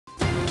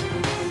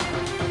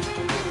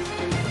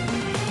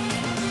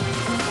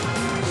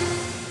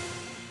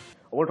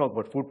want to talk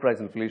about food price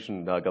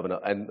inflation, Governor.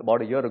 And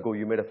about a year ago,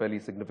 you made a fairly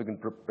significant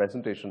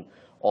presentation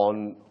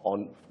on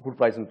food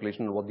price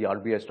inflation and what the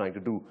RBI is trying to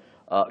do.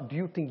 Do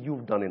you think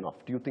you've done enough?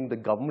 Do you think the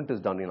government has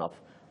done enough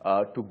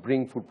to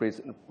bring food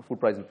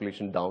price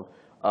inflation down,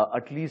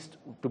 at least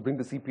to bring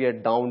the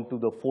CPI down to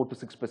the 4 to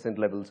 6%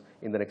 levels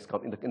in the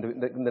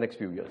next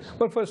few years?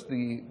 Well, first,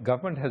 the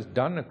government has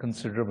done a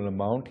considerable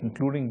amount,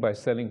 including by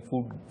selling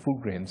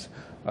food grains.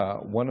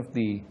 One of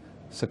the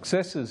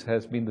successes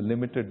has been the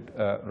limited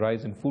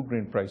rise in food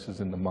grain prices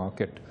in the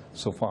market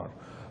so far.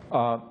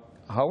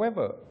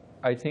 However,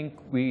 I think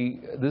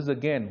this is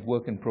again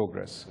work in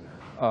progress.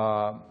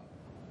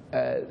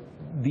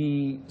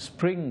 The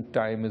spring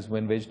time is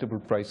when vegetable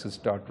prices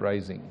start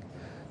rising.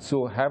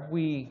 So have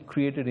we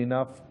created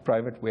enough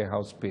private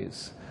warehouse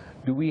space?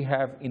 Do we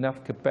have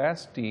enough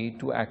capacity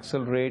to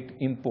accelerate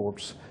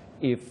imports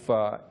if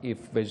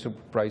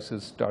vegetable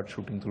prices start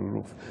shooting through the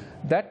roof?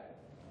 That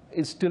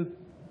is still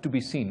to be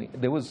seen.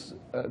 There was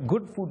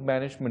good food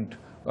management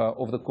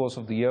over the course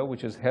of the year,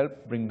 which has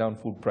helped bring down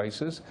food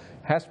prices.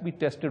 Has to be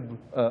tested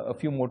a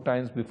few more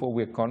times before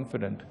we're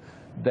confident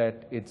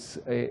that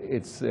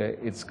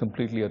it's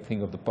completely a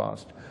thing of the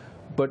past.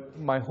 But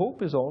my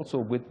hope is also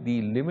with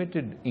the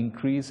limited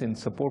increase in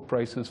support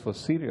prices for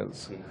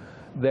cereals,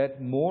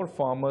 that more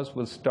farmers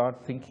will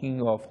start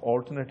thinking of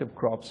alternative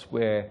crops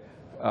where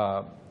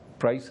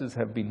prices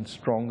have been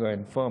stronger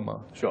and firmer.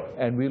 Sure.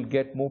 And we'll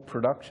get more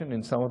production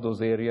in some of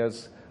those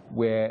areas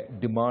where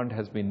demand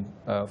has been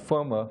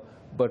firmer,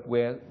 but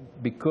where,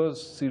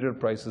 because cereal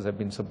prices have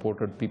been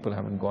supported, people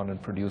haven't gone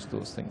and produced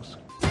those things.